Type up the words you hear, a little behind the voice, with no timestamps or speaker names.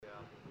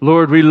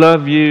Lord, we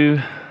love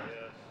you,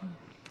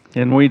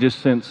 and we just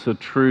sense a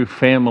true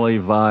family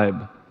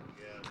vibe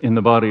in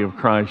the body of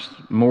Christ,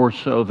 more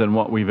so than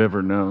what we've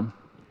ever known.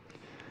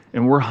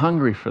 And we're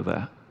hungry for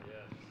that.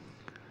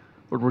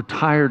 Lord, we're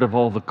tired of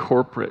all the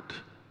corporate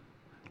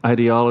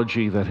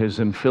ideology that has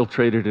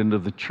infiltrated into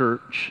the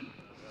church.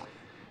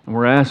 And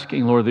we're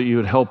asking, Lord, that you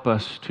would help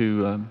us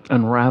to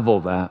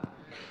unravel that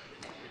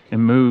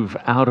and move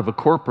out of a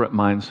corporate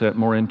mindset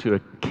more into a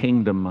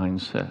kingdom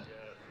mindset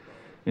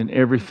in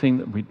everything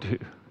that we do.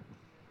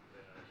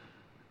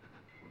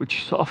 Would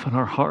you soften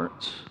our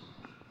hearts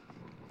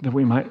that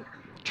we might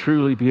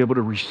truly be able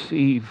to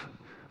receive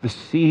the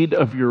seed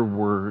of your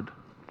word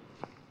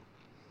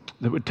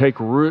that would take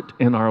root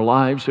in our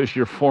lives as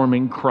you're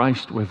forming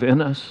Christ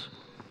within us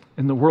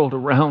and the world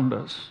around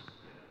us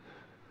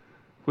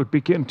would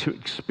begin to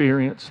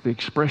experience the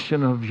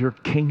expression of your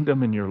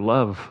kingdom and your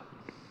love,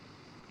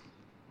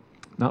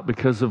 not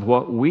because of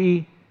what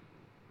we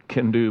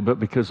can do, but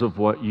because of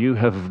what you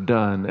have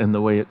done and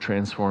the way it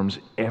transforms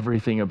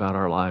everything about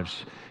our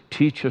lives.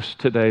 Teach us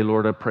today,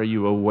 Lord. I pray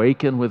you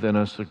awaken within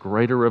us a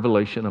greater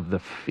revelation of the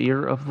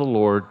fear of the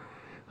Lord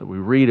that we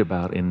read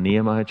about in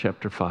Nehemiah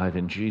chapter 5.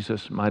 In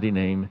Jesus' mighty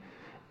name,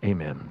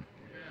 amen.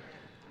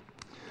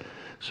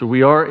 So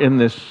we are in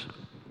this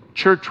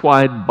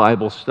church-wide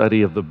Bible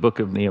study of the book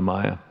of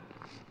Nehemiah.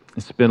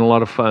 It's been a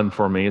lot of fun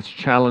for me. It's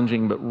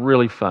challenging, but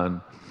really fun.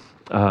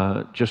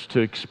 Just to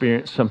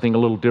experience something a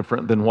little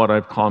different than what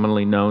I've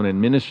commonly known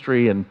in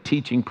ministry and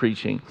teaching,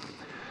 preaching.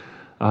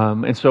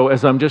 And so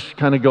as I'm just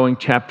kind of going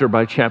chapter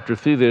by chapter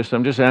through this,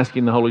 I'm just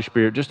asking the Holy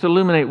Spirit just to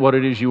illuminate what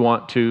it is you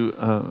want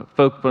to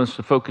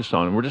focus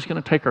on. And we're just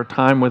going to take our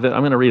time with it.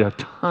 I'm going to read a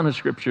ton of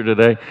Scripture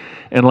today.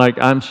 And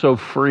I'm so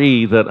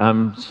free that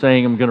I'm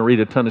saying I'm going to read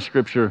a ton of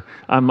Scripture.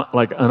 I'm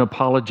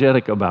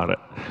unapologetic about it.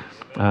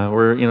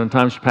 Where, in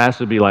times past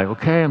it'd be like,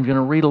 okay, I'm going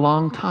to read a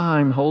long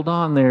time. Hold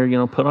on there,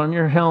 put on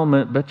your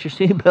helmet, put your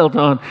seatbelt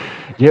on,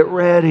 get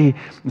ready.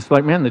 It's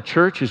like, man, the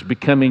church is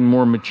becoming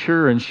more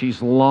mature and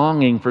she's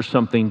longing for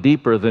something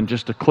deeper than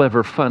just a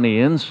clever,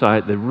 funny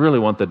insight. They really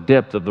want the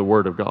depth of the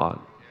Word of God.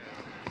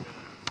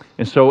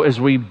 And so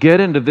as we get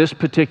into this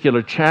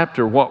particular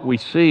chapter, what we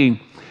see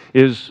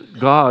is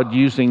God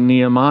using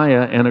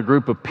Nehemiah and a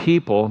group of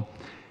people,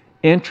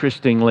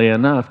 interestingly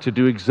enough, to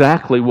do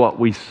exactly what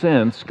we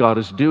sense God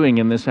is doing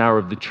in this hour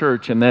of the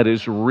church, and that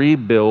is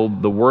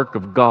rebuild the work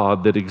of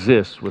God that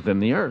exists within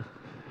the earth.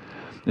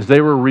 As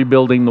they were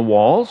rebuilding the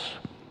walls,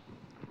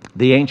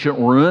 the ancient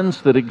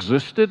ruins that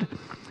existed,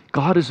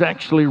 God is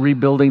actually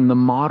rebuilding the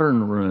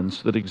modern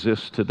ruins that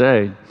exist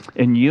today.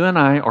 And you and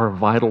I are a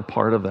vital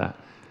part of that.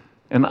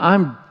 And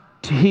I'm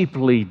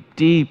deeply,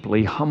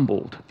 deeply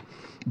humbled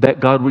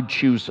that God would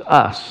choose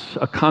us,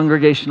 a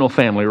congregational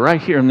family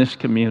right here in this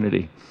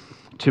community,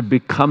 to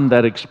become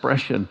that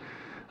expression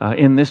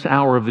in this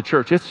hour of the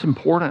church. It's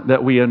important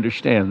that we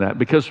understand that,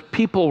 because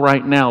people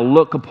right now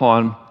look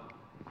upon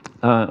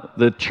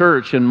the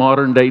church in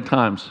modern day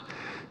times.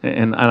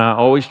 And I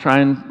always try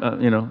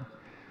and,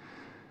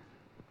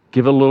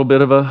 give a little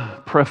bit of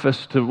a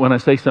preface to when I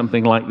say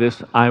something like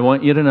this. I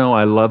want you to know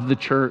I love the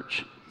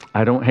church.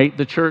 I don't hate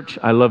the church.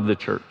 I love the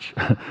church.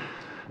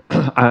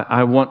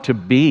 I want to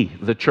be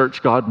the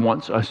church God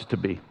wants us to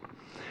be.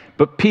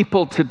 But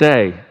people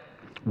today,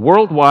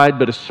 worldwide,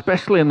 but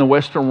especially in the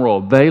Western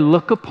world, they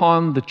look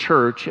upon the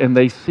church and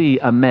they see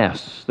a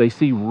mess. They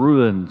see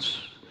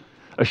ruins,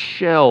 a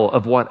shell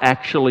of what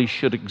actually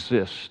should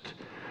exist.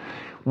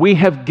 We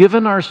have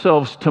given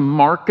ourselves to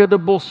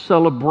marketable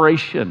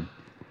celebration,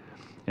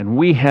 and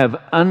we have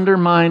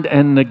undermined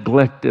and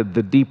neglected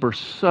the deeper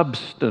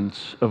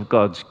substance of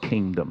God's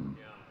kingdom.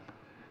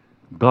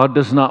 God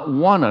does not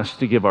want us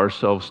to give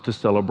ourselves to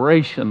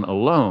celebration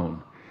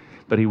alone,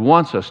 but He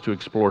wants us to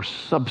explore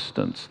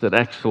substance that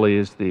actually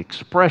is the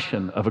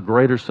expression of a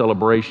greater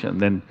celebration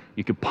than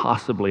you could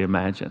possibly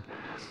imagine.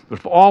 But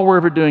if all we're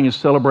ever doing is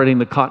celebrating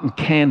the cotton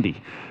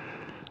candy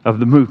of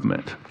the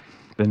movement,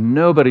 then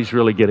nobody's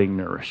really getting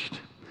nourished,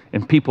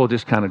 and people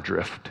just kind of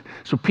drift.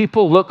 So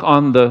people look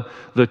on the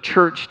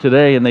church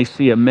today and they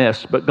see a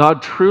mess, but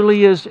God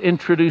truly is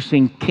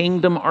introducing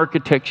kingdom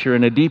architecture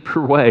in a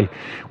deeper way,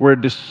 where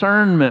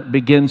discernment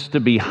begins to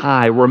be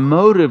high, where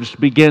motives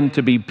begin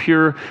to be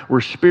pure, where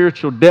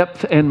spiritual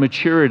depth and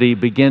maturity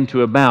begin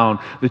to abound.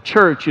 The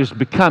church is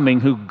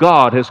becoming who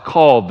God has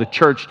called the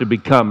church to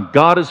become.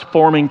 God is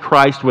forming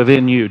Christ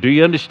within you. Do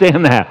you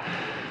understand that?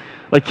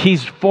 Like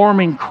He's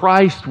forming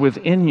Christ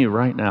within you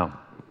right now.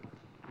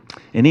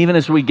 And even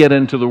as we get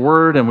into the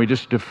Word and we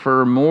just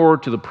defer more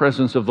to the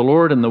presence of the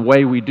Lord and the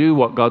way we do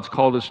what God's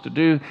called us to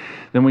do,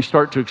 then we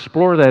start to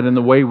explore that in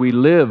the way we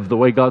live, the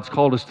way God's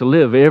called us to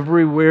live.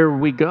 Everywhere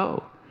we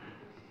go,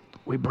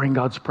 we bring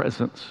God's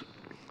presence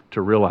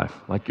to real life.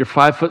 Like your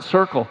 5-foot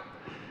circle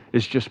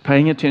is just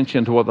paying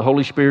attention to what the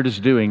Holy Spirit is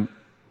doing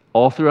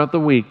all throughout the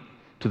week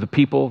to the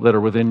people that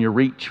are within your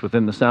reach,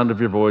 within the sound of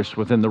your voice,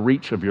 within the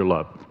reach of your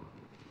love.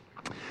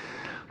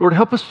 Lord,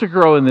 help us to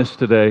grow in this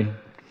today.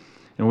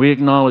 And we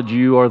acknowledge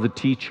you are the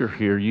teacher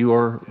here. You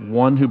are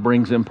one who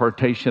brings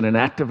impartation and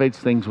activates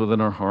things within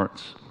our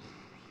hearts.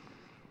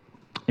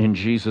 in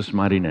Jesus'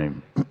 mighty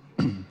name.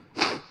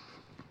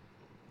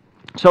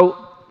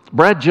 So,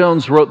 Brad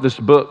Jones wrote this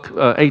book.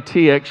 AT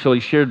actually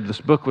shared this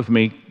book with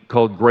me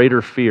called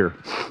Greater Fear.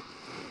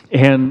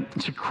 And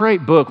it's a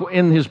great book.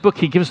 In his book,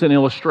 he gives an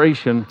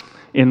illustration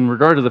in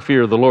regard to the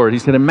fear of the Lord. He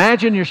said,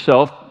 imagine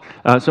yourself,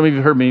 some of you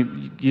have heard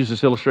me use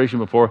this illustration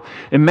before,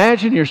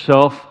 imagine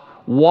yourself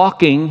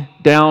walking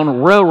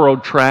down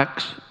railroad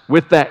tracks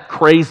with that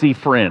crazy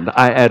friend.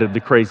 I added the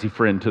crazy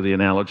friend to the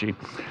analogy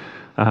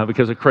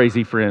because a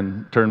crazy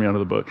friend turned me onto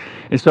the book.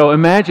 And so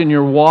imagine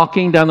you're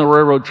walking down the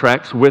railroad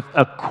tracks with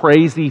a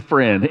crazy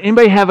friend.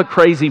 Anybody have a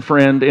crazy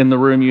friend in the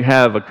room? You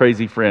have a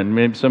crazy friend.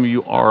 Maybe some of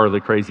you are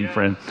the crazy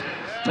friend.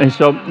 And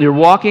so you're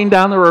walking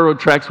down the railroad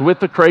tracks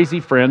with the crazy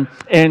friend,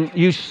 and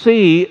you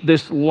see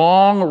this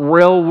long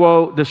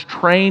railroad, this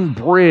train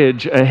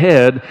bridge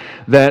ahead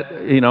that,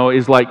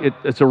 is like,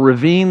 it's a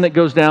ravine that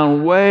goes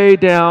down, way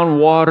down,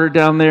 water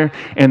down there,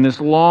 and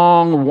this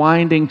long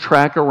winding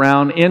track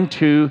around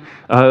into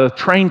a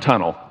train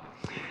tunnel.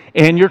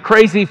 And your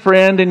crazy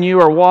friend and you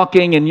are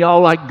walking, and y'all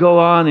like go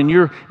on, and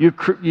you're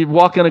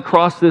walking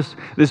across this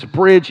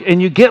bridge, and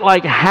you get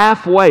like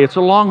halfway. It's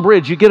a long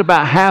bridge. You get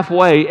about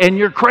halfway, and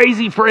your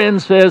crazy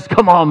friend says,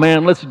 "Come on,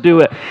 man, let's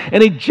do it."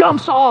 And he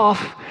jumps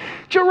off,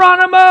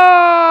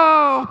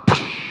 Geronimo,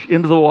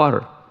 into the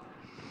water.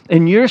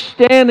 And you're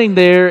standing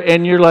there,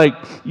 and you're like,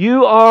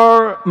 "You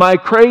are my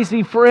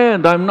crazy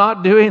friend. I'm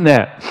not doing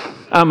that.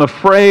 I'm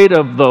afraid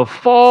of the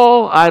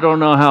fall. I don't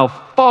know how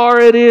far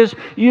it is.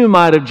 You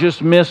might have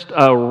just missed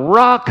a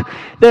rock.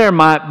 There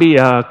might be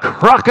a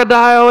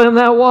crocodile in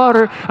that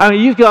water." I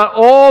mean, you've got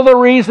all the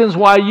reasons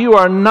why you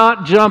are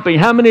not jumping.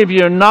 How many of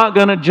you are not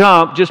going to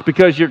jump just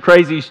because you're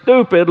crazy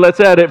stupid, let's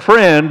add it,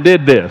 friend,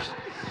 did this?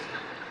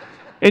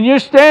 And you're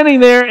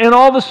standing there, and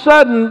all of a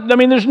sudden,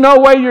 there's no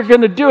way you're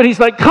going to do it. He's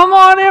like, "Come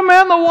on in,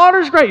 man, the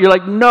water's great." You're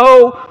like,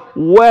 "No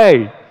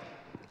way."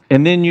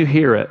 And then you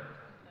hear it.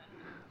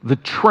 The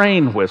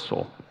train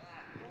whistle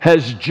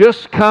has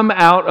just come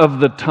out of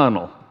the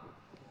tunnel,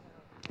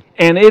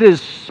 and it is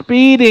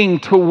speeding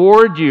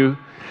toward you,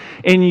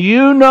 and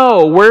you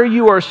know where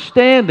you are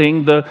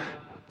standing,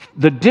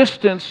 the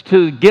distance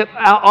to get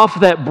out off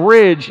that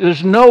bridge.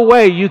 There's no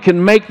way you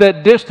can make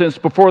that distance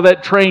before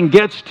that train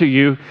gets to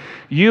you.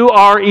 You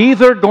are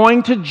either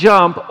going to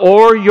jump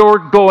or you're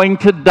going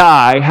to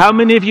die. How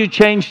many of you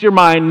changed your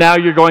mind? Now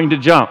you're going to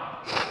jump.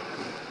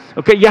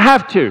 Okay, you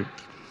have to.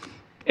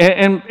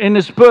 And in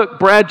this book,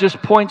 Brad just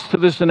points to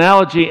this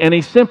analogy, and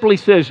he simply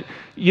says,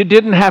 you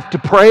didn't have to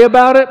pray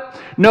about it.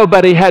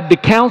 Nobody had to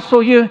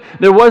counsel you.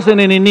 There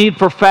wasn't any need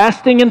for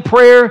fasting and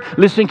prayer.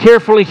 Listen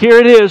carefully, here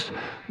it is.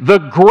 The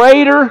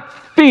greater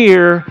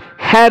fear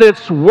had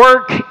its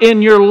work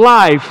in your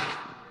life,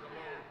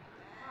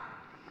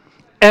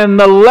 and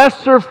the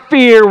lesser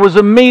fear was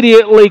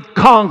immediately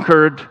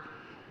conquered.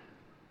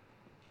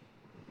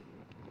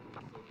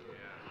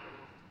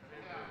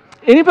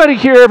 Anybody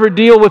here ever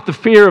deal with the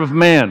fear of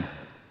man?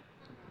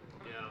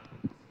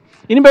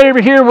 Anybody ever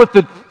here with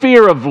the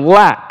fear of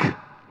lack?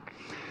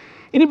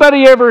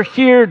 Anybody ever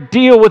here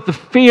deal with the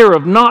fear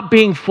of not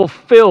being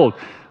fulfilled?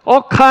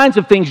 All kinds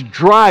of things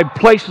drive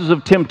places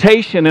of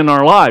temptation in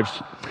our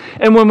lives.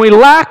 And when we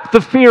lack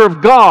the fear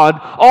of God,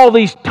 all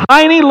these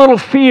tiny little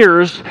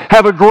fears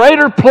have a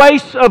greater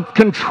place of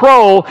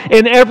control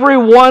in every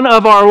one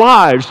of our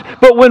lives.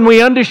 But when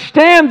we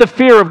understand the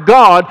fear of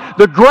God,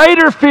 the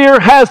greater fear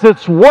has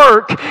its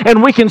work,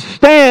 and we can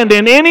stand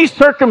in any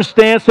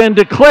circumstance and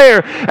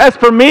declare, "As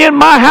for me and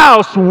my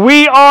house,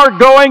 we are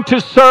going to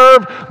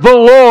serve the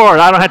Lord."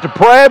 I don't have to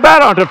pray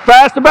about it. I don't have to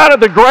fast about it.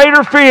 The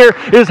greater fear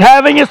is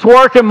having its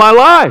work in my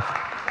life.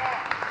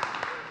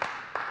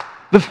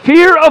 The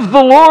fear of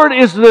the Lord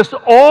is this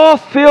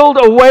awe-filled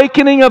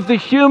awakening of the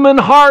human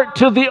heart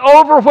to the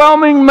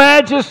overwhelming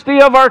majesty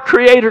of our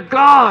Creator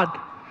God.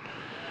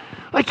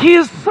 Like, He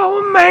is so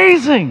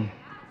amazing.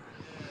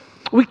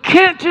 We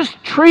can't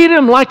just treat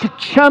Him like a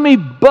chummy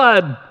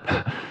bud.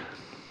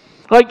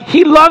 Like,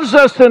 He loves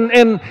us,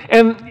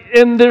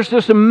 and there's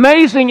this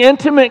amazing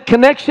intimate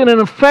connection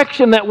and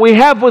affection that we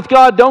have with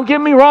God. Don't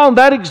get me wrong,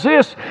 that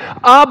exists.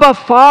 Abba,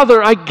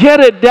 Father, I get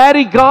it.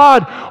 Daddy,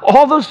 God,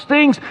 all those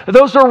things,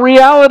 those are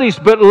realities.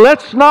 But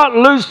let's not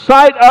lose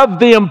sight of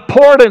the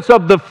importance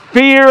of the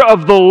fear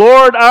of the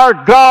Lord our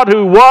God,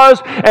 who was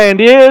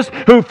and is,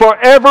 who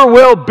forever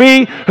will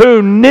be,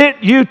 who knit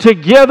you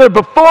together.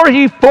 Before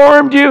He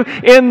formed you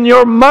in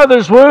your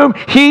mother's womb,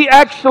 He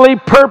actually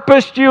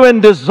purposed you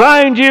and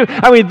designed you.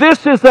 I mean,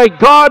 this is a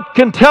God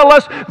can tell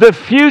us the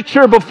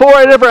future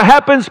before it ever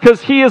happens,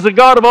 because He is a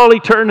God of all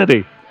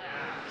eternity.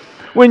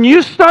 When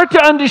you start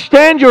to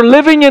understand you're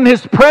living in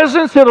His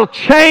presence, it'll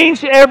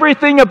change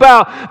everything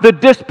about the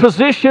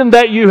disposition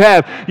that you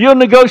have. You'll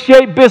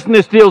negotiate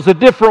business deals a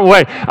different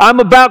way.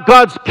 I'm about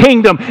God's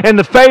kingdom, and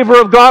the favor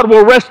of God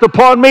will rest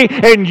upon me,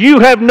 and you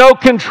have no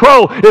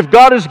control. If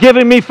God is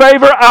giving me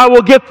favor, I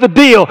will get the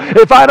deal.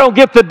 If I don't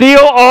get the deal,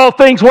 all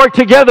things work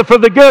together for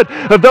the good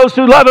of those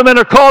who love Him and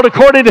are called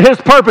according to His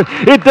purpose.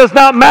 It does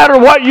not matter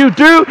what you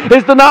do.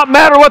 It does not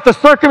matter what the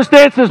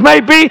circumstances may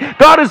be.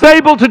 God is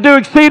able to do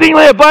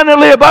exceedingly abundantly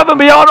abundantly above and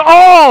beyond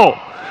all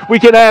we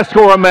can ask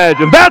or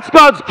imagine. That's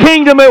God's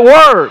kingdom at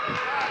work.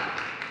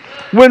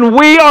 When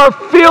we are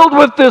filled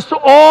with this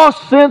awe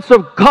sense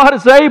of God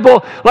is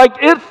able, like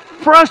it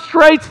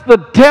frustrates the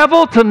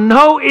devil to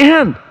no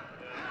end.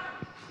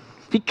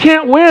 He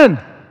can't win.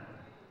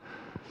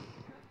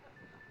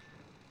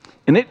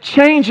 And it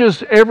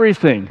changes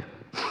everything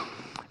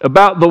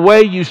about the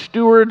way you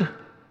steward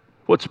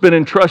what's been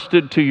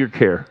entrusted to your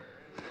care.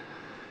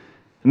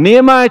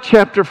 Nehemiah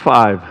chapter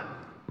 5,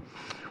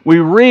 we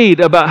read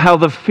about how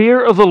the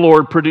fear of the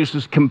Lord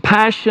produces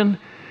compassion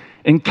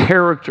and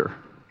character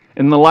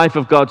in the life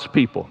of God's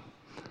people.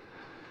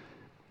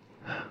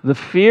 The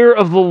fear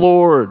of the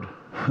Lord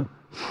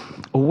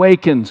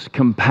awakens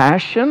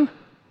compassion.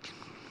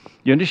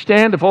 You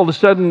understand? If all of a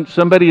sudden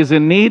somebody is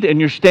in need and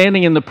you're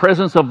standing in the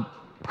presence of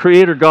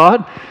Creator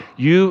God,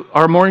 you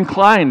are more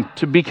inclined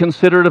to be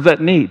considerate of that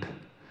need.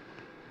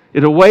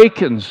 It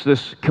awakens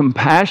this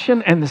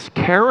compassion and this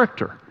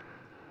character.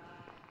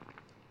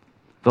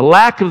 The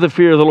lack of the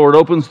fear of the Lord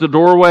opens the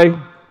doorway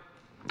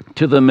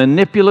to the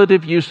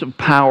manipulative use of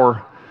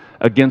power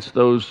against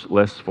those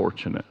less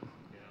fortunate.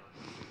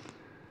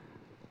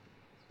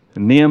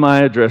 And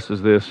Nehemiah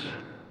addresses this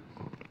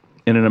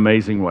in an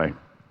amazing way.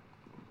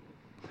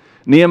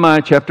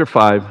 Nehemiah chapter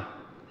 5,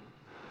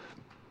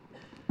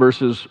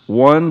 verses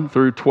 1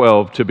 through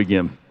 12 to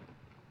begin.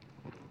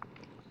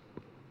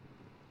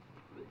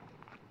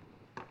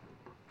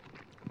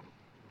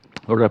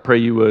 Lord, I pray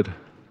you would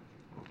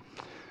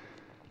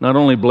not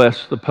only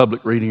bless the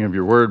public reading of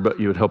your word, but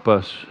you would help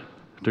us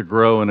to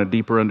grow in a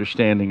deeper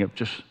understanding of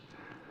just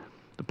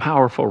the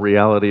powerful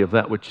reality of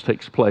that which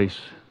takes place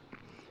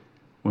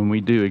when we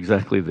do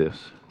exactly this.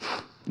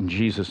 In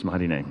Jesus'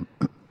 mighty name.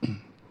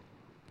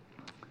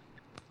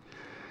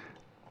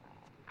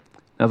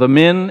 Now the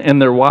men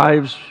and their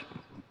wives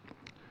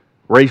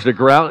raised a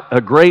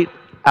great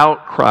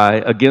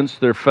outcry against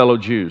their fellow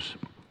Jews.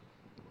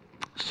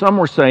 Some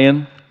were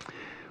saying,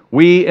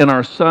 "We and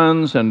our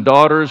sons and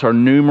daughters are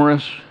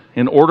numerous.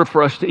 In order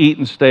for us to eat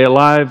and stay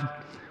alive,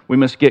 we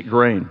must get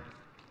grain."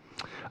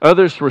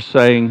 Others were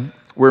saying,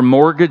 "We're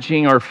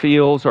mortgaging our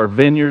fields, our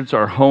vineyards,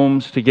 our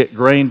homes to get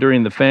grain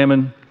during the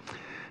famine."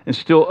 And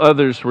still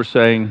others were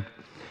saying,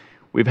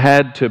 "We've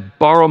had to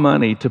borrow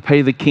money to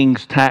pay the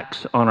king's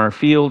tax on our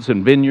fields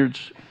and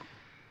vineyards.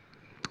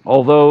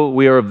 Although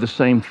we are of the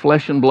same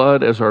flesh and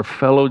blood as our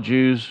fellow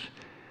Jews,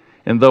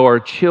 and though our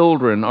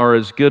children are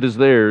as good as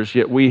theirs,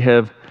 yet we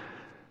have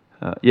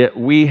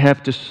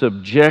to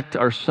subject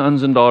our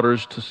sons and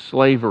daughters to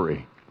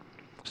slavery.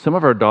 Some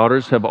of our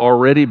daughters have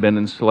already been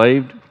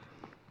enslaved,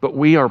 but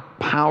we are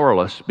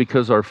powerless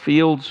because our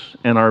fields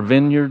and our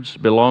vineyards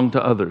belong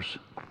to others."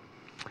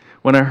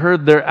 When I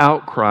heard their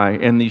outcry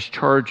and these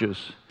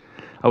charges,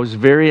 I was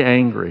very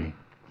angry.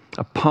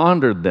 I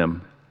pondered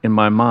them in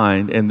my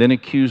mind and then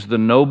accused the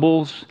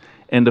nobles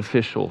and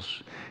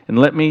officials. And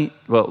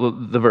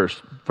the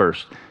verse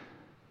first.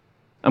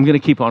 I'm going to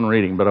keep on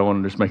reading, but I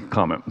want to just make a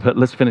comment. But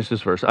let's finish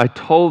this verse. I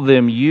told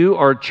them, "You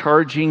are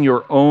charging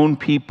your own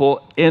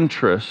people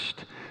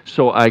interest."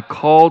 So I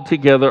called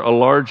together a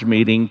large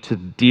meeting to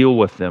deal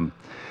with them.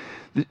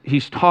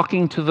 He's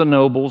talking to the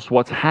nobles.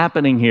 What's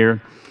happening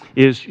here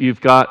is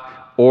you've got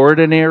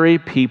ordinary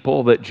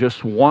people that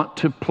just want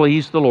to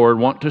please the Lord,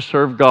 want to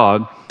serve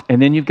God.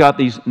 And then you've got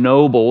these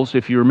nobles.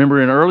 If you remember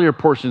in earlier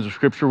portions of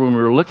Scripture when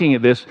we were looking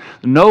at this,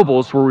 some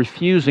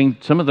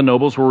of the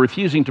nobles were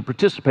refusing to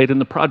participate in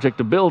the project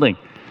of building.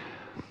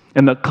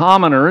 And the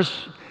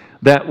commoners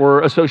that were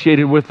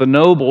associated with the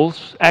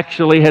nobles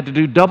actually had to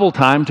do double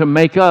time to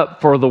make up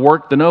for the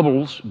work the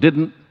nobles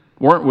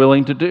weren't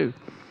willing to do.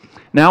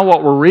 Now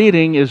what we're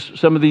reading is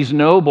some of these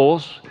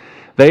nobles,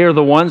 they are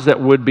the ones that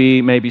would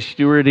be maybe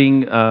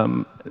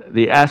stewarding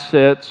the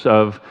assets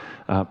of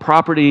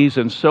properties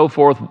and so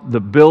forth. The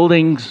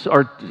buildings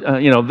are,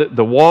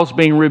 the walls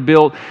being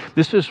rebuilt.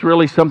 This is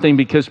really something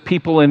because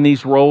people in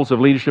these roles of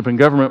leadership and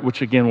government,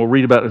 which again we'll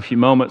read about in a few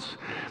moments,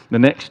 the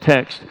next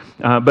text,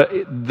 but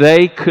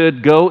they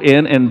could go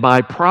in and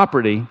buy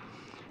property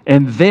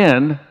and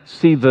then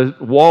see the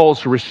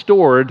walls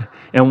restored,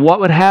 and what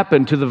would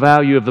happen to the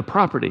value of the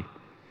property?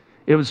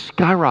 It would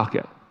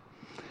skyrocket.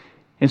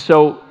 And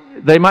so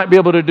they might be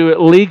able to do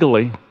it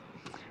legally,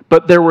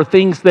 but there were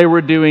things they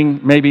were doing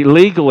maybe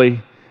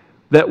legally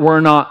that were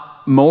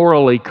not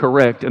morally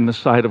correct in the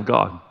sight of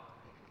God.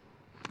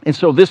 And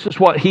so this is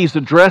what he's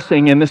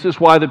addressing, and this is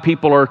why the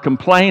people are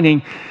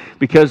complaining,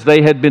 because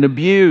they had been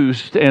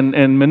abused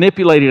and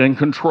manipulated and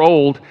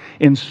controlled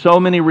in so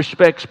many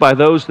respects by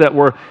those that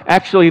were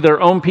actually their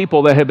own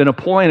people that had been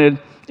appointed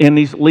in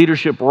these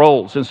leadership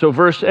roles. And so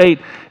verse 8,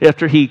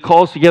 after he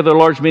calls together a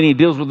large meeting, he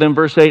deals with them,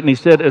 verse 8, and he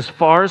said, "As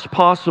far as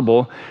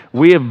possible,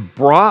 we have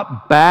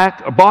bought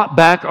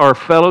back our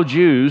fellow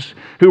Jews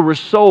who were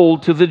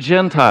sold to the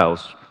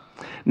Gentiles.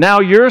 Now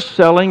you're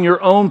selling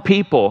your own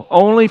people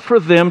only for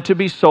them to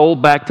be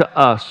sold back to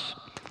us."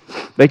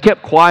 They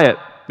kept quiet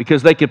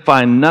because they could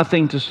find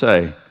nothing to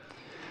say.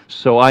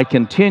 So I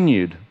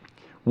continued,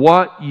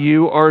 "What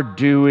you are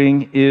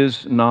doing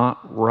is not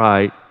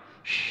right.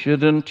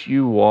 Shouldn't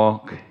you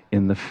walk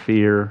in the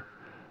fear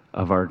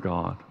of our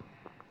God.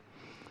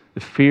 The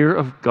fear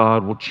of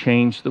God will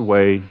change the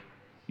way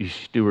you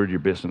steward your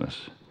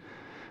business.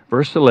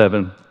 Verse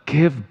 11,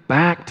 give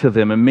back to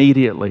them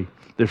immediately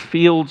their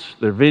fields,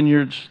 their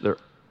vineyards, their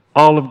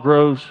olive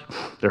groves,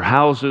 their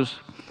houses,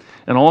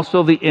 and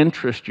also the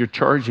interest you're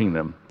charging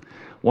them.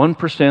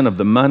 1% of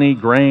the money,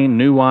 grain,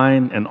 new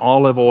wine, and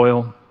olive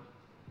oil.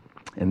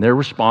 And their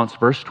response,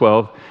 verse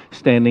 12,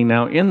 standing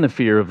now in the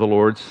fear of the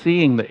Lord,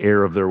 seeing the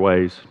error of their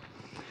ways.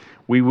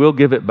 We will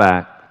give it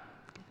back,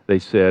 they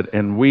said,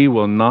 and we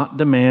will not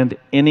demand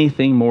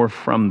anything more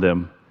from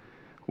them.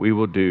 We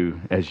will do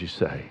as you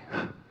say.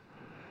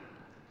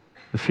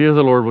 The fear of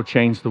the Lord will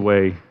change the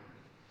way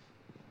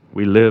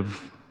we live,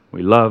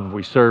 we love,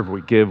 we serve,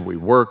 we give, we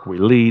work, we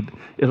lead.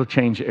 It'll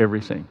change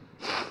everything.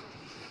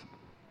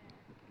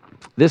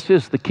 This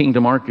is the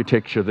kingdom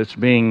architecture that's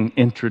being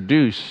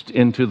introduced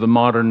into the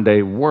modern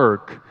day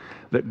work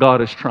that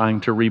God is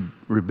trying to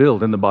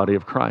rebuild in the body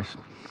of Christ.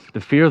 The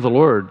fear of the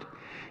Lord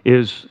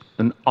is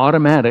an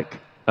automatic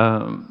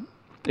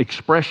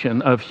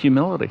expression of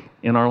humility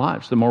in our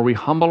lives. The more we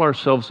humble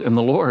ourselves in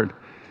the Lord,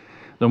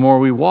 the more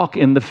we walk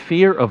in the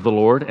fear of the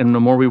Lord, and the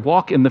more we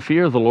walk in the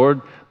fear of the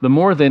Lord, the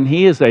more then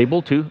He is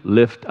able to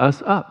lift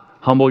us up.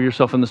 Humble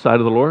yourself in the sight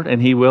of the Lord,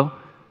 and He will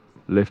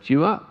lift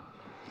you up.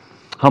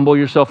 Humble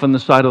yourself in the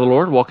sight of the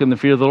Lord, walk in the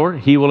fear of the Lord,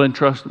 He will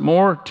entrust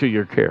more to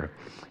your care.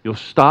 You'll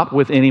stop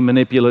with any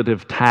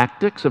manipulative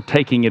tactics of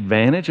taking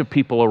advantage of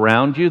people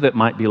around you that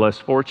might be less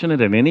fortunate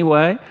in any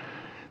way.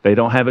 They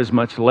don't have as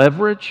much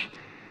leverage.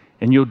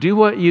 And you'll do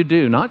what you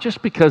do, not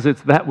just because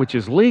it's that which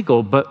is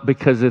legal, but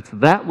because it's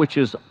that which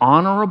is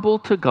honorable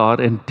to God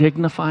and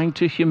dignifying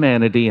to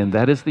humanity, and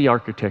that is the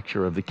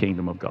architecture of the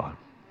kingdom of God.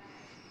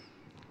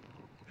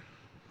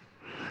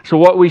 So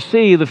what we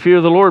see, the fear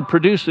of the Lord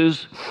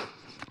produces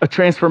a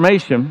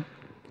transformation,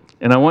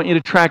 and I want you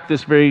to track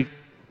this very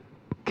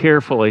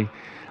carefully.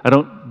 I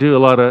don't do a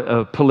lot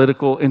of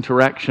political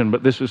interaction,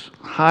 but this is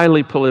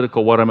highly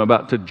political, what I'm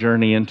about to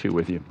journey into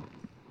with you.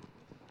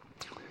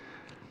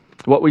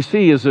 What we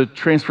see is a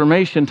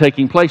transformation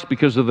taking place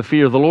because of the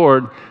fear of the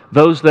Lord.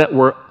 Those that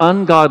were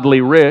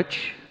ungodly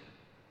rich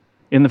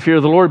in the fear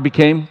of the Lord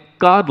became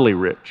godly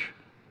rich.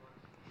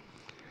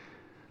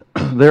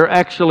 There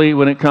actually,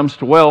 when it comes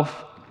to wealth,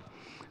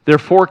 there are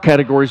 4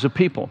 categories of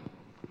people.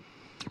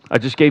 I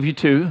just gave you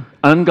 2.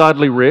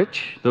 Ungodly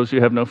rich, those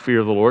who have no fear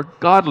of the Lord.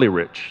 Godly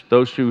rich,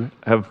 those who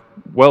have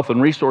wealth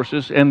and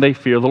resources and they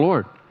fear the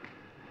Lord.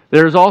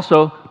 There is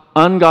also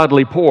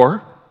ungodly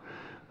poor,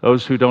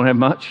 those who don't have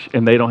much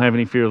and they don't have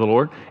any fear of the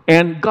Lord.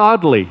 And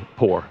godly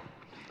poor,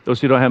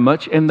 those who don't have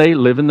much and they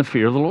live in the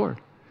fear of the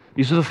Lord.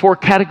 These are the 4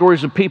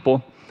 categories of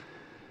people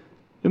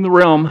in the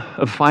realm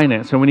of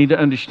finance. And we need to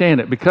understand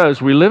it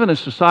because we live in a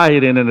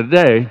society and in a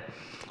day,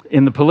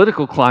 in the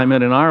political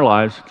climate in our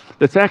lives,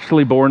 that's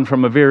actually born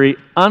from a very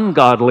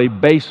ungodly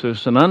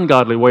basis, an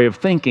ungodly way of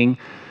thinking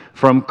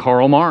from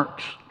Karl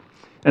Marx,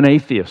 an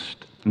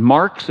atheist.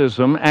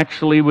 Marxism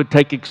actually would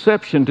take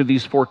exception to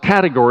these 4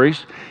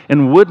 categories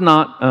and would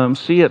not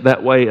see it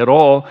that way at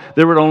all.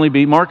 There would only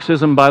be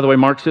Marxism. By the way,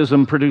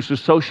 Marxism produces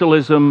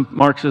socialism.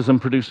 Marxism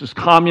produces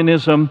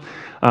communism.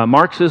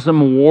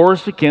 Marxism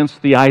wars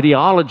against the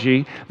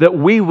ideology that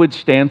we would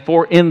stand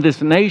for in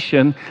this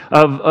nation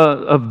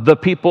of the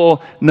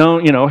people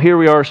known, here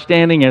we are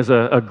standing as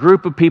a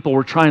group of people.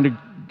 We're trying to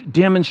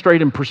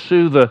demonstrate and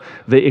pursue the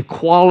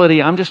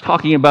equality. I'm just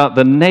talking about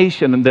the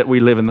nation that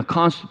we live in, the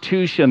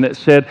Constitution that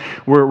said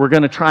we're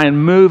going to try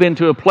and move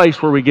into a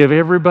place where we give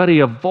everybody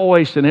a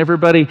voice and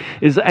everybody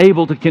is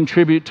able to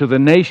contribute to the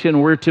nation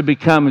we're to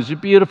become. It's a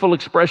beautiful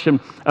expression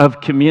of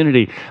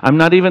community. I'm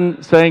not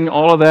even saying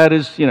all of that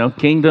is,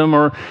 kingdom,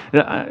 or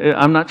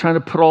I'm not trying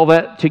to put all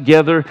that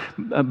together,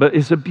 but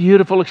it's a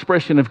beautiful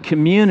expression of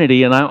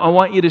community, and I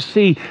want you to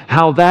see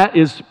how that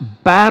is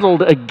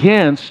battled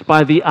against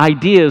by the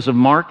ideas of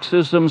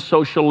Marxism,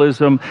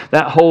 socialism,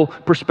 that whole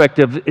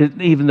perspective,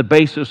 even the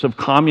basis of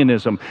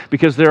communism.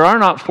 Because there are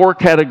not 4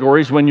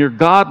 categories. When you're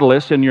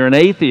godless and you're an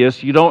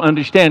atheist, you don't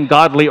understand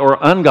godly or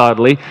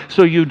ungodly,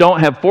 so you don't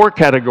have 4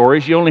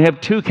 categories. You only have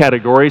 2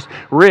 categories,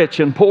 rich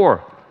and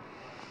poor.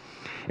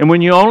 And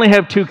when you only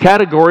have 2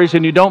 categories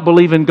and you don't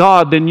believe in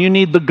God, then you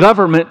need the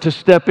government to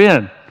step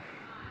in.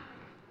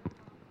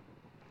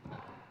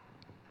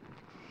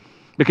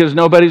 Because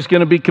nobody's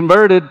going to be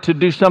converted to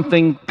do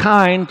something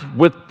kind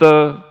with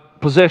the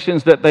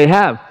possessions that they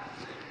have.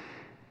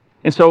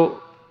 And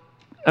so,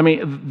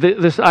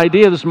 this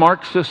idea, this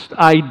Marxist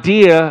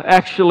idea,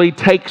 actually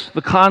takes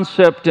the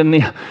concept and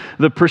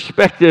the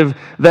perspective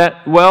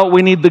that,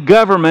 we need the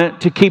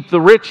government to keep the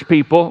rich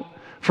people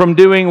from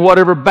doing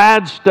whatever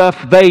bad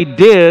stuff they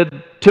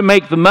did to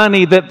make the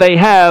money that they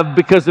have,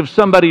 because if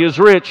somebody is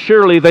rich,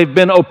 surely they've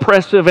been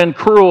oppressive and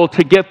cruel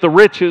to get the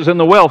riches and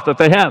the wealth that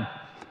they have.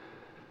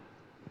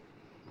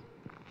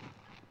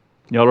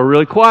 Y'all are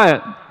really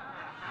quiet.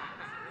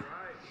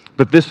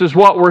 But this is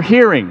what we're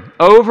hearing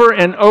over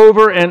and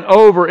over and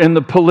over in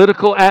the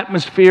political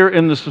atmosphere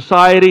in the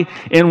society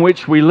in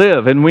which we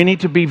live. And we need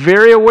to be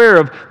very aware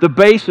of the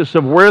basis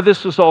of where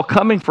this is all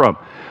coming from.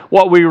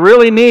 What we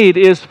really need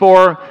is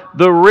for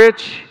the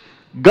rich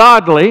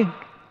godly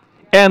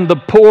and the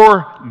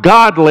poor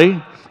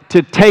godly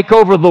to take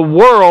over the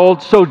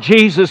world so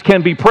Jesus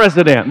can be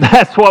president.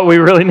 That's what we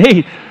really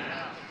need.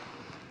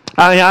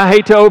 I mean, I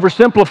hate to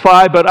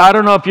oversimplify, but I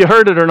don't know if you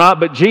heard it or not,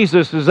 but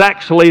Jesus is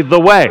actually the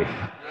way.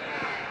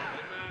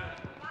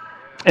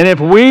 And if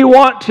we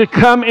want to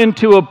come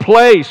into a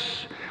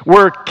place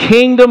where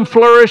kingdom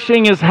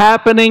flourishing is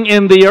happening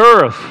in the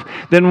earth,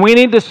 then we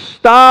need to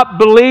stop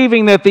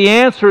believing that the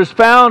answer is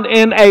found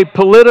in a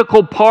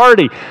political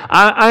party.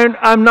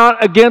 I'm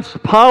not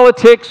against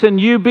politics, and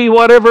you be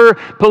whatever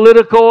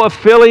political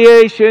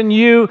affiliation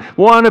you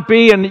want to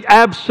be, and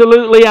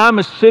absolutely I'm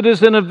a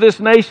citizen of this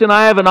nation.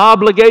 I have an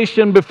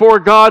obligation before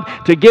God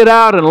to get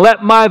out and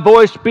let my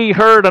voice be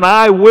heard, and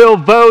I will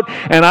vote,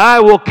 and I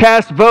will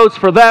cast votes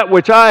for that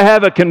which I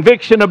have a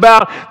conviction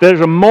about.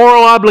 There's a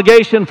moral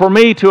obligation for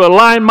me to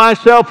align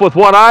myself with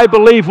what I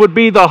believe would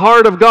be the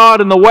heart of God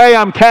and the way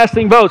I'm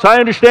casting votes. I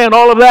understand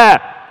all of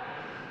that.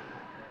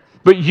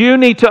 But you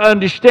need to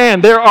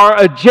understand there are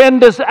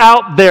agendas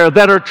out there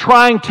that are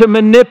trying to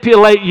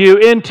manipulate you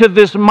into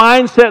this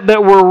mindset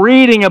that we're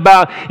reading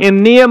about in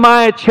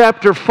Nehemiah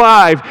chapter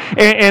 5.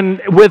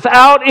 And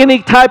without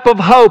any type of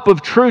hope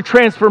of true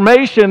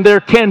transformation, there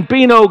can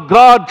be no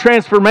God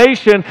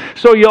transformation.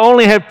 So you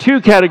only have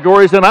two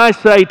categories. And I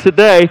say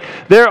today,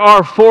 there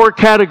are four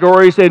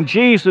categories, and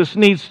Jesus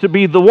needs to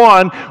be the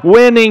one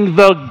winning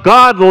the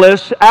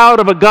godless out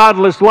of a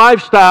godless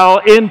lifestyle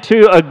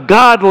into a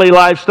godly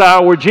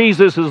lifestyle where Jesus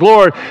is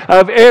Lord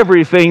of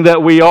everything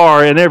that we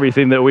are and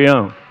everything that we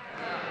own.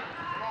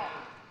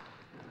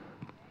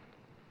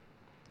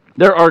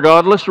 There are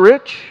godless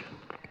rich,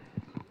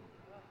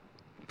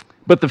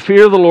 but the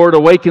fear of the Lord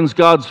awakens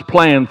God's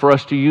plan for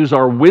us to use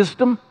our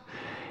wisdom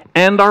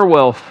and our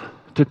wealth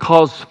to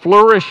cause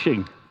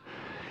flourishing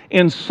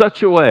in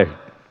such a way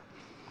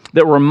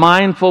that we're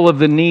mindful of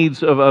the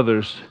needs of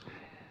others,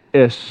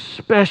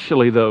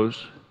 especially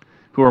those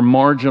who are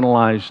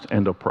marginalized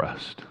and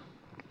oppressed.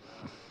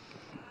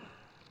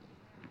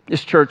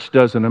 This church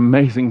does an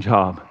amazing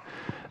job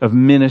of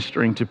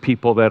ministering to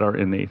people that are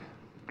in need.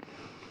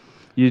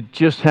 You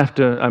just have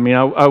to,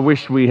 I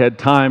wish we had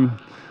time.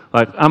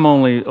 Like, I'm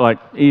only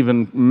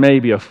even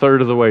maybe a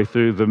third of the way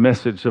through the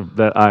message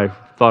that I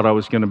thought I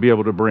was going to be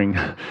able to bring.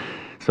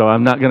 So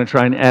I'm not going to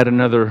try and add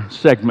another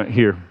segment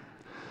here.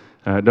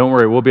 Don't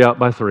worry, we'll be out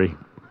by 3.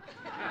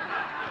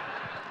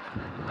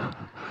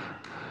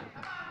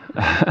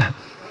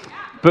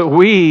 But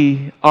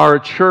we are a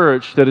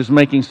church that is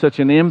making such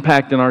an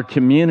impact in our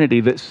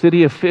community that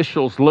city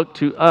officials look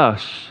to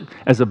us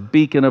as a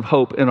beacon of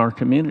hope in our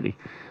community.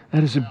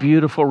 That is a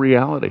beautiful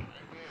reality.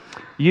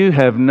 You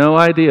have no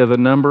idea the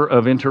number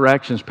of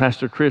interactions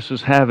Pastor Chris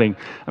is having.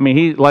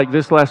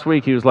 This last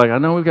week, he was like, I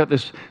know we've got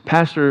this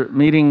pastor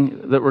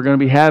meeting that we're going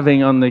to be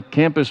having on the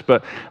campus,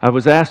 but I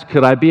was asked,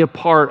 could I be a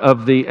part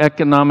of the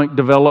Economic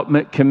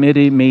Development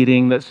Committee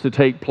meeting that's to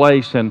take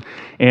place? And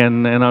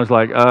I was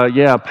like,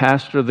 yeah,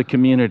 pastor the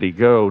community,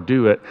 go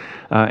do it.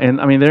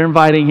 They're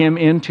inviting him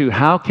into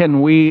how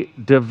can we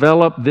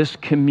develop this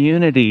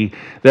community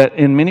that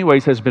in many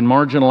ways has been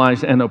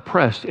marginalized and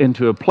oppressed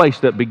into a place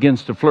that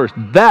begins to flourish.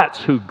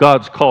 That's who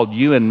God's called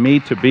you and me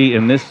to be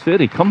in this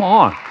city. Come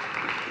on.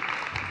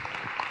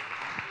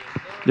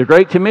 The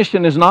Great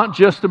Commission is not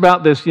just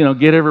about this,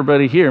 get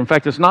everybody here. In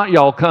fact, it's not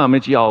y'all come,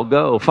 it's y'all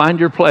go. Find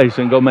your place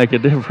and go make a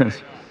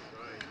difference.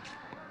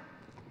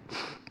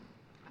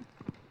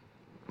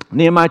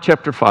 Nehemiah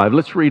chapter 5,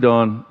 let's read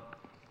on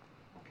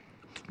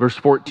verse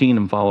 14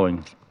 and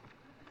following.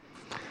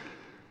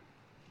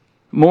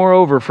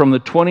 Moreover, from the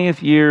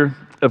 20th year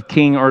of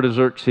King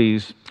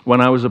Artaxerxes,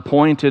 when I was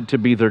appointed to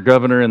be their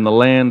governor in the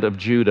land of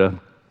Judah,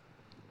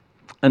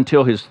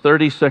 until his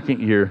 32nd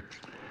year,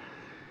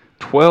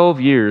 12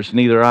 years,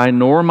 neither I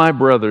nor my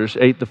brothers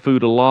ate the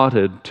food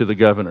allotted to the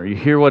governor. You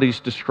hear what he's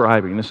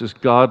describing. This is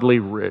godly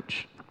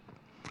rich.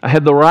 I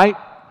had the right,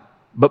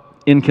 but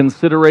in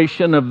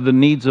consideration of the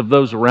needs of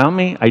those around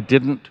me, I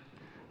didn't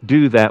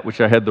do that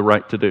which I had the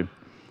right to do.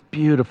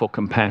 Beautiful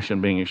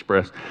compassion being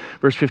expressed.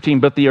 Verse 15,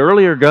 but the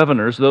earlier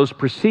governors, those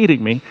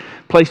preceding me,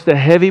 placed a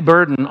heavy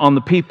burden on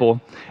the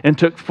people and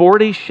took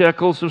 40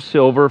 shekels of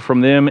silver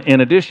from them in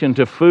addition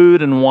to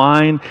food and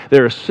wine.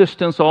 Their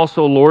assistants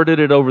also lorded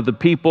it over the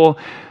people.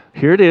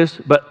 Here it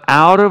is, but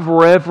out of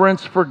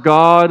reverence for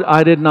God,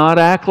 I did not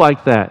act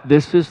like that.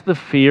 This is the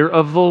fear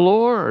of the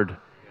Lord.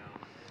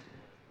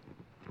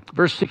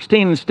 Verse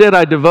 16, instead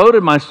I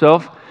devoted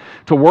myself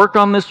to work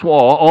on this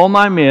wall. All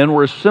my men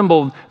were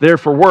assembled there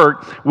for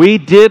work. We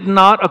did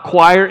not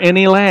acquire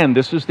any land.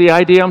 This is the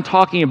idea I'm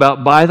talking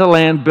about. Buy the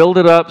land, build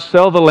it up,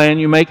 sell the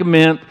land, you make a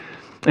mint,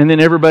 and then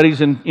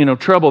everybody's in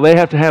trouble. They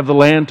have to have the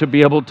land to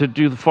be able to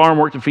do the farm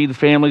work, to feed the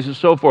families and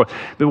so forth.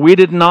 But we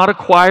did not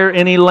acquire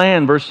any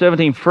land. Verse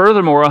 17,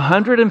 furthermore,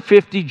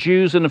 150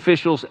 Jews and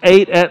officials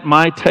ate at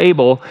my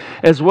table,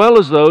 as well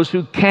as those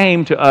who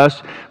came to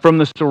us from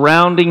the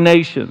surrounding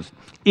nations.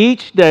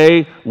 Each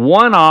day,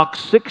 1 ox,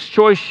 6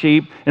 choice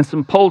sheep, and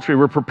some poultry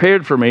were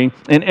prepared for me,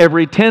 and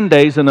every 10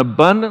 days an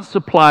abundant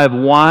supply of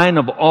wine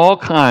of all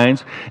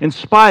kinds. In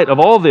spite of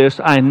all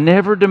this, I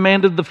never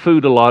demanded the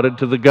food allotted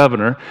to the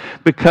governor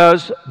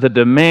because the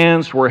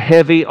demands were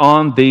heavy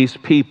on these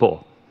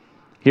people.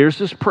 Here's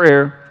his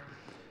prayer.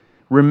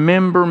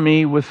 Remember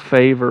me with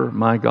favor,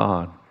 my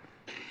God,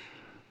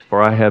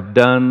 for I have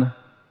done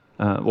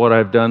what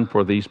I've done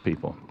for these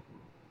people.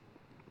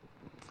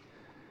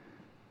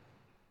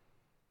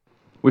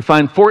 We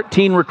find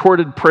 14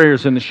 recorded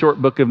prayers in the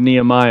short book of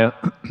Nehemiah.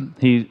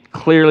 He's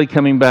clearly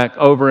coming back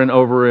over and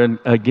over and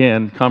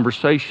again,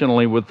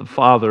 conversationally with the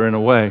Father in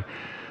a way,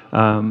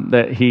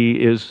 that he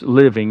is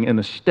living in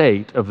a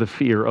state of the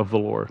fear of the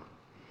Lord.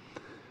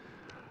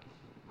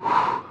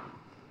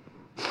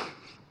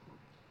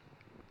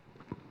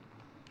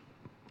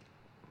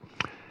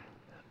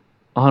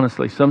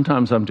 Honestly,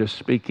 sometimes I'm just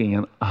speaking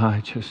and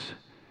I just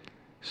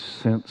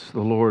sense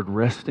the Lord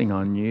resting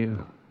on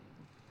you.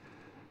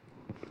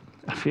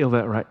 I feel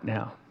that right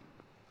now.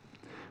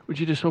 Would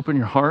you just open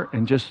your heart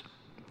and just,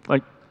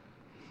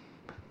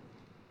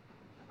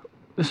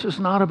 this is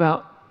not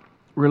about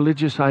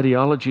religious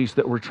ideologies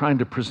that we're trying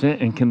to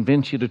present and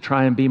convince you to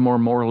try and be more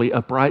morally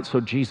upright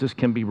so Jesus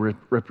can be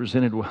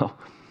represented well.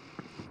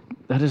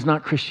 That is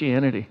not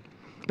Christianity.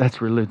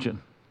 That's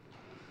religion.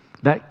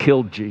 That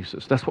killed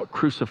Jesus. That's what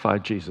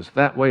crucified Jesus.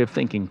 That way of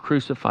thinking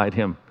crucified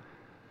him.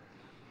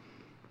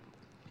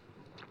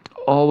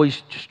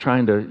 Always just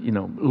trying to,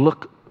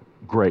 look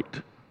great.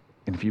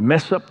 And if you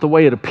mess up the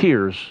way it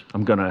appears,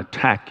 I'm going to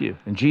attack you.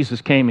 And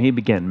Jesus came and he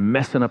began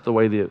messing up the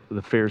way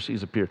the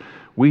Pharisees appeared.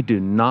 We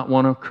do not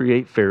want to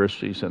create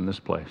Pharisees in this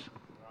place.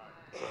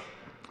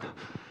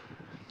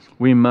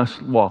 We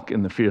must walk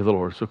in the fear of the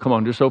Lord. So come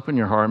on, just open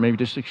your heart. Maybe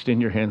just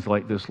extend your hands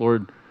like this.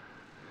 Lord,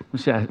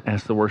 let's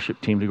ask the worship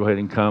team to go ahead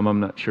and come. I'm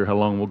not sure how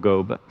long we'll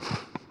go, but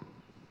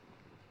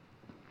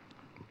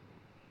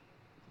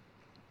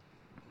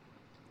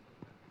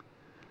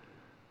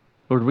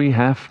Lord, we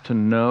have to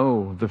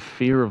know the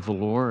fear of the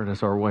Lord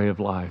as our way of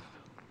life,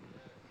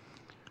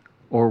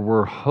 or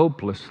we're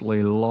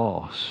hopelessly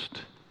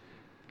lost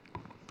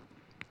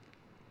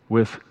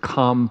with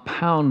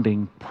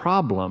compounding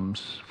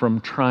problems from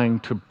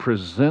trying to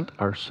present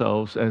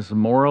ourselves as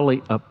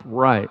morally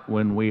upright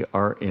when we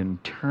are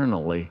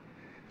internally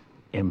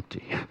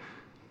empty.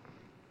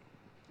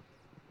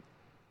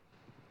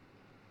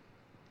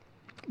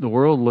 The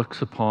world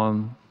looks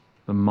upon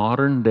the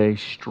modern day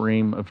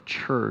stream of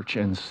church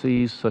and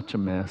sees such a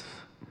mess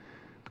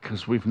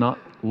because we've not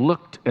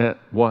looked at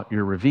what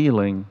you're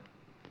revealing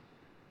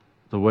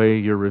the way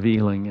you're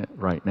revealing it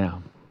right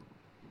now.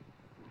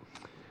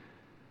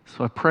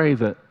 So I pray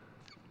that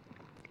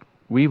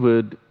we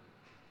would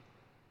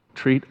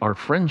treat our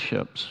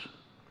friendships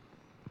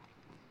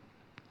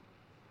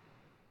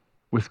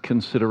with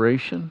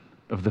consideration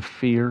of the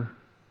fear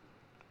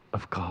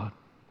of God.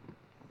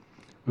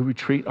 We would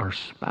treat our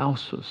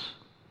spouses,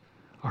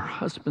 our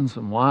husbands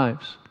and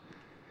wives,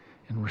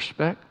 in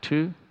respect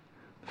to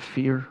the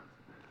fear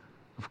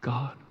of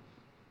God.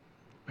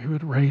 We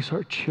would raise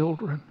our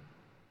children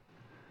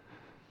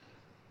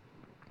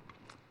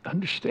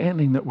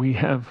understanding that we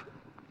have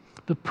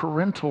the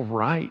parental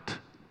right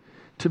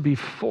to be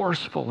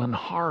forceful and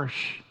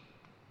harsh,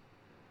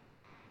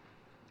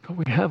 but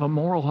we have a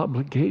moral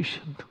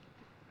obligation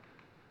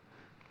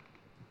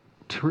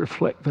to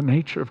reflect the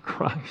nature of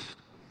Christ.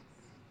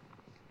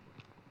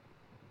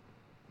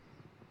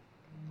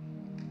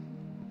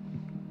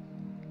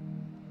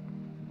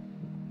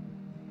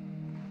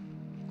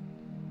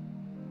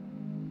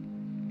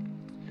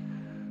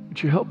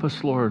 Would you help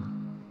us, Lord,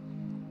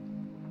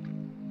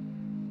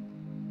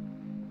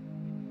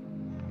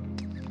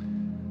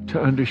 to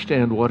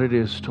understand what it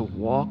is to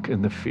walk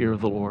in the fear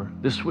of the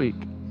Lord? This week,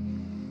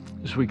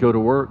 as we go to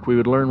work, we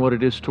would learn what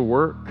it is to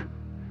work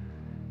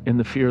in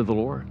the fear of the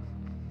Lord.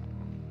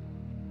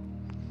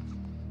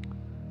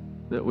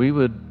 That we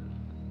would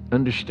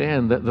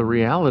understand that the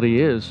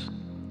reality is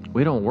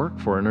we don't work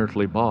for an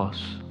earthly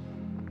boss.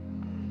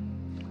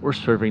 We're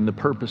serving the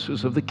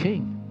purposes of the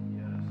King.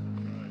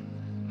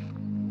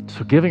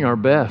 So giving our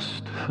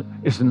best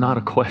is not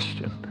a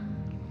question.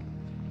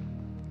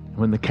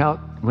 When the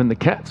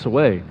cat's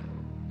away,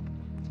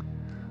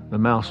 the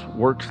mouse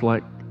works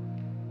like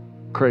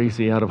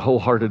crazy out of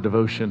wholehearted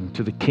devotion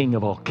to the King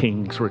of all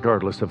kings,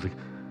 regardless of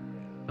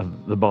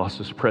the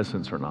boss's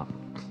presence or not.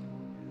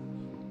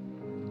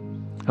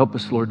 Help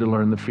us, Lord, to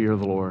learn the fear of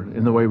the Lord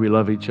in the way we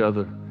love each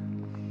other.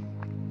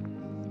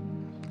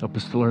 Help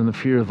us to learn the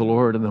fear of the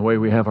Lord in the way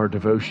we have our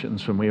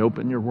devotions when we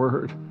open your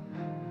word.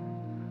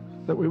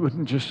 That we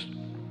wouldn't just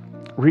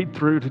read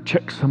through to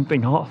check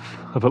something off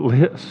of a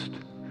list,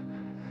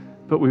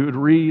 but we would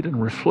read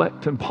and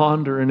reflect and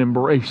ponder and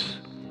embrace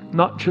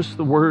not just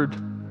the word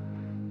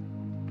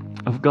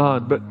of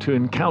God, but to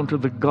encounter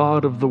the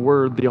God of the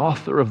word, the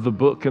author of the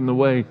book, in the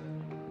way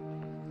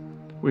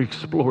we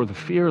explore the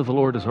fear of the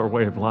Lord as our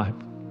way of life.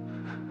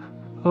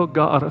 Oh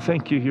God, I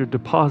thank you. You're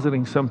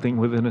depositing something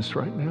within us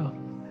right now.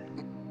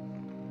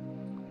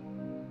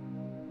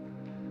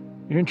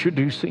 You're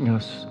introducing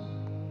us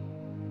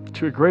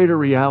to a greater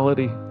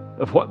reality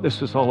of what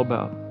this is all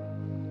about.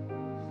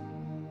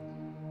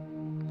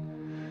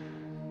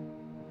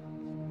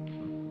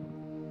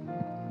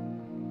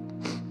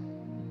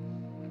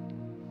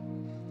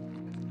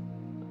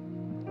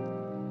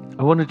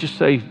 I want to just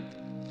say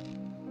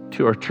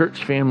to our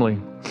church family,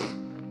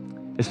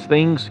 as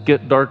things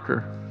get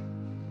darker,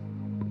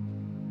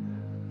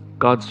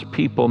 God's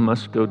people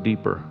must go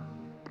deeper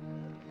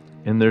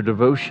in their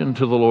devotion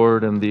to the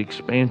Lord and the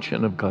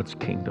expansion of God's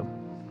kingdom.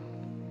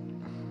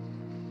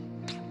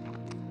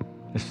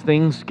 As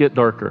things get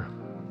darker,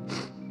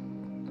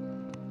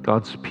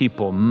 God's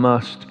people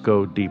must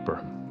go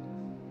deeper.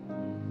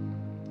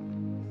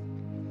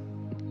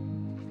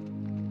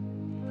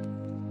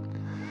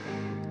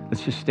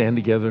 Let's just stand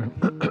together.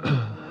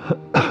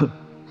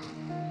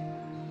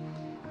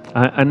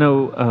 I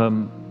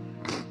know,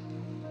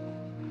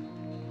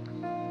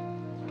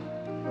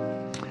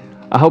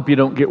 I hope you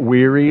don't get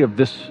weary of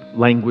this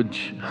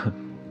language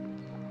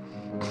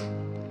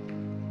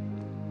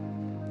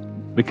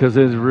because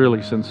it is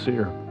really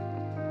sincere.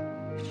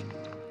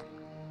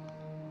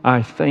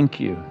 I thank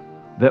you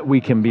that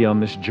we can be on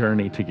this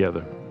journey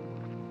together.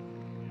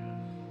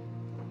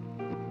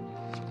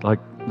 Like,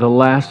 the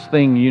last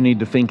thing you need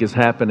to think is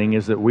happening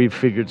is that we've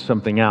figured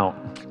something out.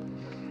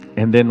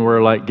 And then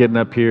we're like getting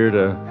up here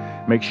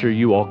to make sure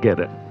you all get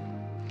it.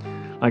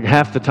 Like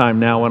half the time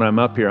now when I'm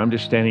up here, I'm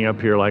just standing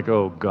up here like,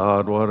 oh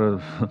God,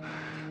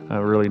 I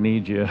really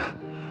need you.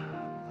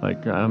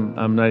 Like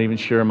I'm not even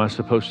sure am I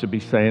supposed to be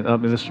saying. I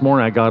mean, this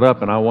morning I got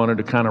up and I wanted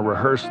to kind of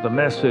rehearse the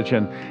message,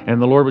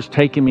 and the Lord was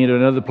taking me to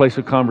another place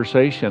of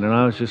conversation, and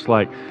I was just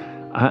like,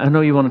 I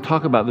know you want to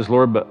talk about this,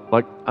 Lord, but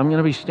like I'm going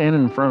to be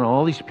standing in front of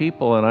all these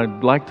people, and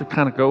I'd like to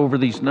kind of go over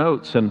these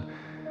notes. And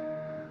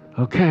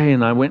okay,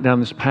 and I went down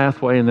this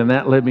pathway, and then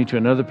that led me to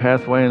another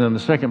pathway, and then the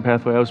second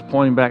pathway I was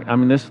pointing back. I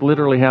mean, this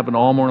literally happened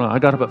all morning. I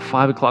got up at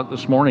 5 o'clock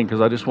this morning because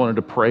I just wanted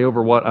to pray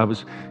over what I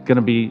was going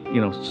to be,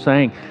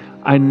 saying.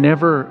 I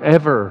never,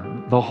 ever,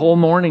 the whole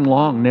morning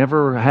long,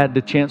 never had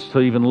the chance to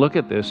even look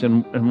at this.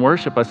 In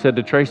worship, I said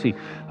to Tracy,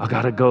 I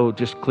got to go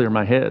just clear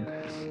my head.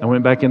 I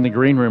went back in the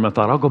green room. I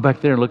thought, I'll go back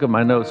there and look at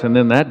my notes, and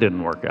then that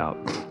didn't work out.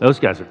 Those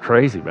guys are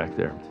crazy back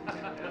there.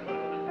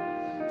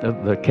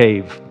 The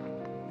cave.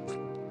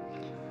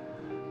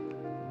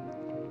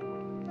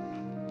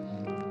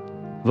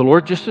 The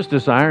Lord just is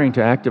desiring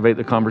to activate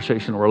the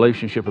conversational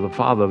relationship with the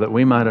Father that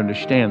we might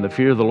understand the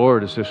fear of the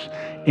Lord is this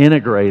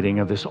integrating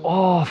of this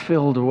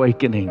awe-filled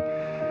awakening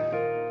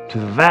to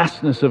the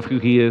vastness of who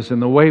He is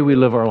and the way we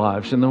live our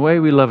lives and the way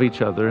we love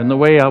each other and the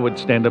way I would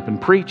stand up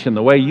and preach and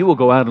the way you will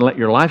go out and let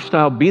your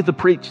lifestyle be the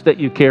preach that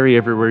you carry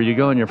everywhere you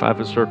go in your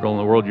 5-foot circle in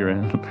the world you're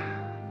in.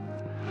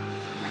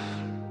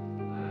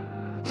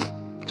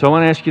 So I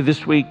want to ask you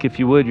this week, if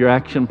you would, your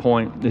action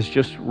point is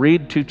just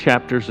read 2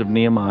 chapters of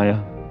Nehemiah.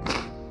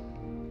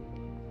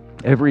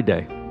 Every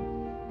day.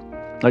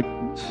 Like,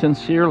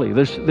 sincerely.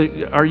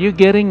 Are you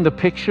getting the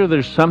picture?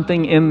 There's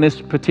something in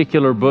this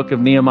particular book of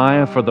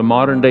Nehemiah for the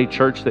modern day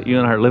church that you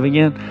and I are living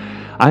in.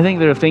 I think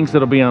there are things that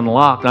will be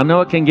unlocked. I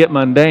know it can get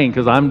mundane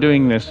because I'm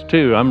doing this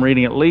too. I'm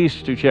reading at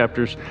least 2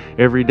 chapters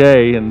every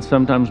day and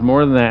sometimes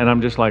more than that. And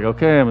I'm just like,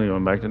 okay, I'm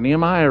going back to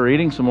Nehemiah,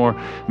 reading some more.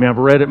 I mean, I've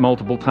read it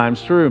multiple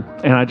times through.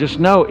 And I just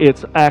know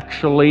it's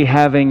actually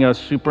having a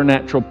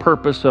supernatural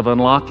purpose of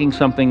unlocking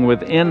something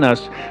within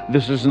us.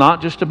 This is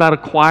not just about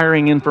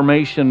acquiring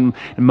information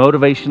and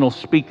motivational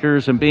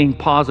speakers and being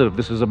positive.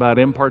 This is about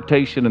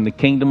impartation in the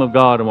kingdom of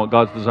God and what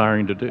God's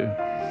desiring to do.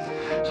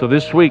 So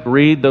this week,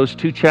 read those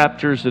 2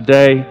 chapters a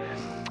day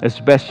as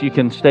best you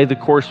can stay the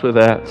course with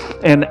that,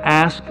 and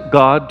ask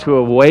God to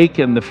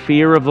awaken the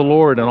fear of the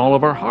Lord in all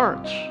of our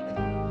hearts.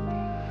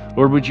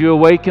 Lord, would you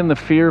awaken the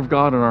fear of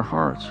God in our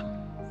hearts?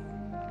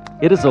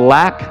 It is a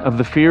lack of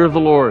the fear of the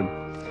Lord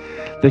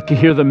that can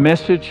hear the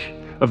message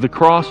of the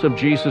cross of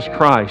Jesus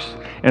Christ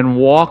and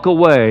walk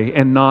away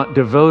and not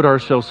devote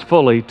ourselves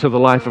fully to the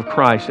life of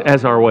Christ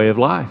as our way of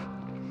life.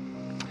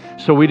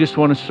 So we just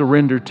want to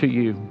surrender to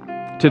you.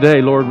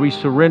 Today, Lord, we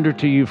surrender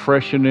to you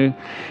fresh and new.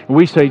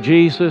 We say,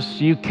 Jesus,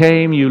 you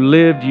came, you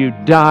lived, you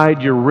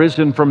died, you're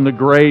risen from the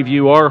grave.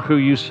 You are who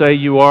you say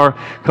you are.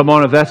 Come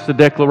on, if that's the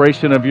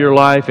declaration of your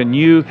life and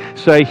you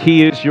say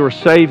He is your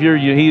Savior,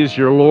 He is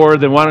your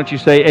Lord, then why don't you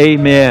say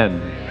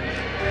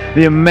amen?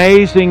 The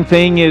amazing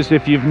thing is,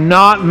 if you've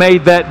not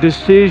made that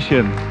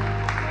decision,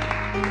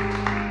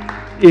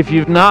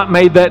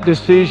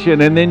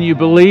 and then you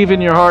believe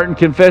in your heart and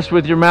confess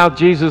with your mouth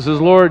Jesus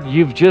is Lord,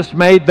 you've just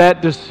made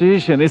that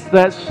decision. It's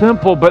that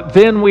simple, but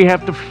then we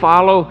have to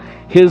follow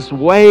His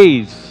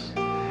ways.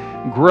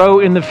 Grow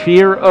in the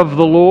fear of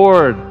the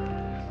Lord.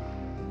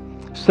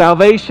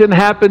 Salvation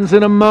happens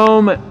in a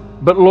moment,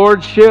 but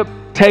lordship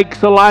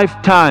takes a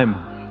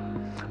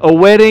lifetime. A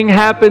wedding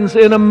happens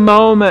in a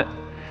moment,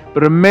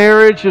 but a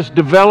marriage is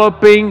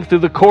developing through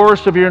the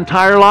course of your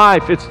entire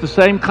life. It's the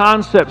same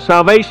concept.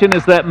 Salvation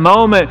is that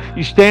moment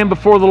you stand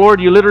before the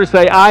Lord, you literally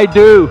say, I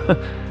do.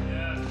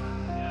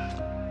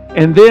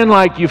 And then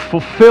like you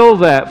fulfill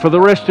that for the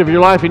rest of your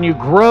life, and you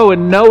grow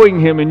in knowing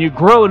Him, and you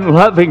grow in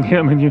loving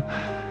Him, and you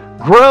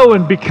grow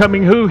in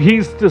becoming who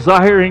He's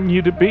desiring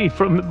you to be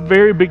from the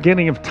very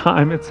beginning of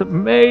time. It's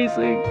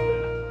amazing.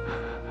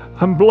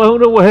 I'm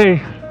blown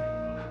away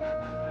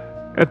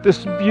at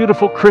this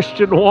beautiful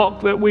Christian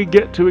walk that we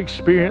get to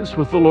experience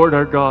with the Lord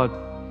our God.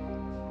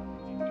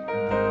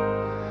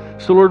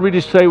 So Lord, we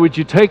just say, would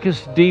you take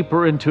us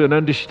deeper into an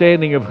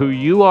understanding of who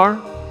you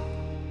are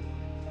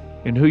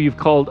and who you've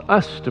called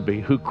us to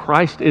be, who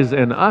Christ is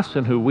in us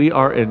and who we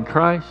are in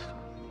Christ,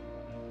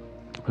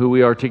 who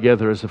we are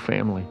together as a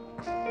family.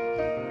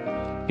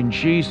 In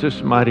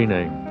Jesus' mighty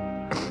name.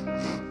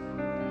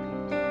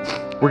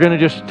 We're going to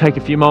just take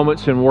a few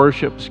moments in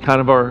worship. It's kind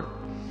of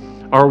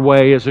our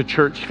way as a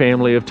church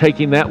family of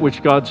taking that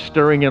which God's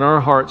stirring in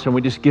our hearts, and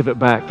we just give it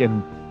back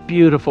in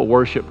beautiful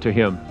worship to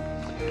Him.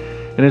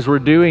 And as we're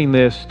doing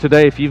this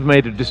today, if you've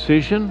made a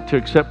decision to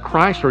accept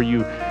Christ, or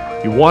you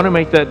want to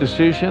make that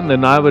decision,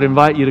 then I would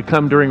invite you to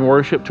come during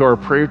worship to our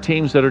prayer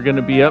teams that are going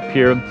to be up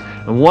here.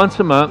 And once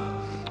a month,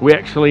 we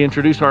actually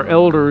introduce our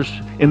elders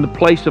in the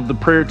place of the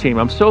prayer team.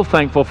 I'm so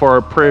thankful for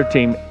our prayer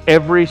team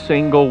every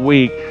single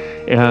week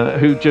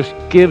who just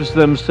gives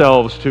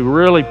themselves to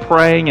really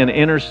praying and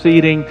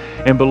interceding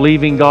and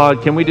believing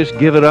God. Can we just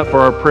give it up for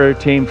our prayer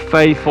team,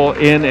 faithful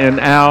in and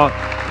out?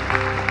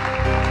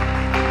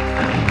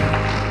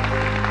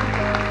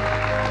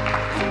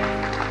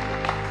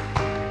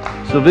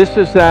 So this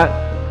is that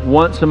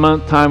once a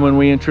month time when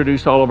we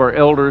introduce all of our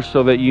elders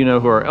so that you know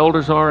who our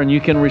elders are and you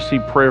can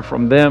receive prayer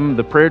from them.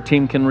 The prayer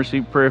team can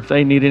receive prayer if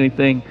they need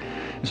anything.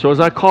 So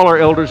as I call our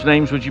elders'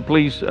 names, would you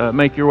please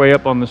make your way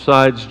up on the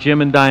sides?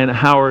 Jim and Diane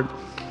Howard,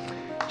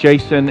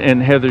 Jason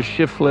and Heather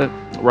Shiflett,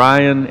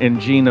 Ryan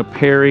and Gina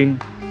Perry,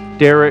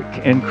 Derek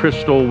and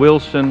Crystal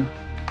Wilson,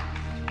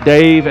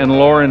 Dave and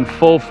Lauren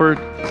Fulford,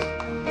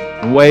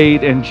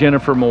 Wade and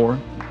Jennifer Moore.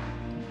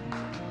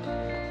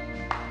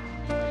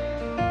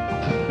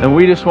 And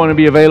we just want to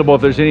be available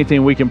if there's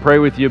anything we can pray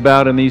with you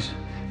about in these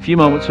few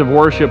moments of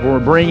worship where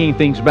we're bringing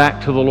things back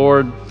to the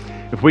Lord.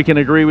 If we can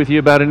agree with you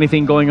about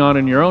anything going on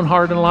in your own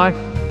heart and life,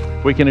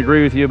 if we can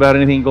agree with you about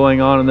anything going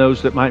on in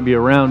those that might be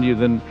around you,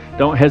 then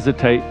don't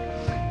hesitate,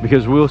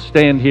 because we'll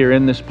stand here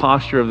in this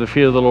posture of the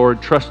fear of the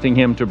Lord, trusting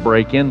Him to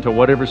break into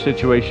whatever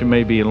situation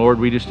may be. And Lord,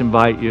 we just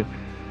invite you.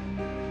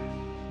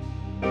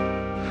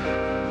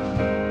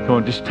 Come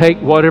on, just take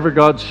whatever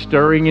God's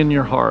stirring in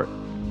your heart,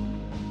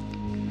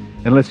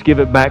 and let's give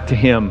it back to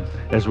Him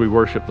as we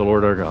worship the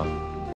Lord our God.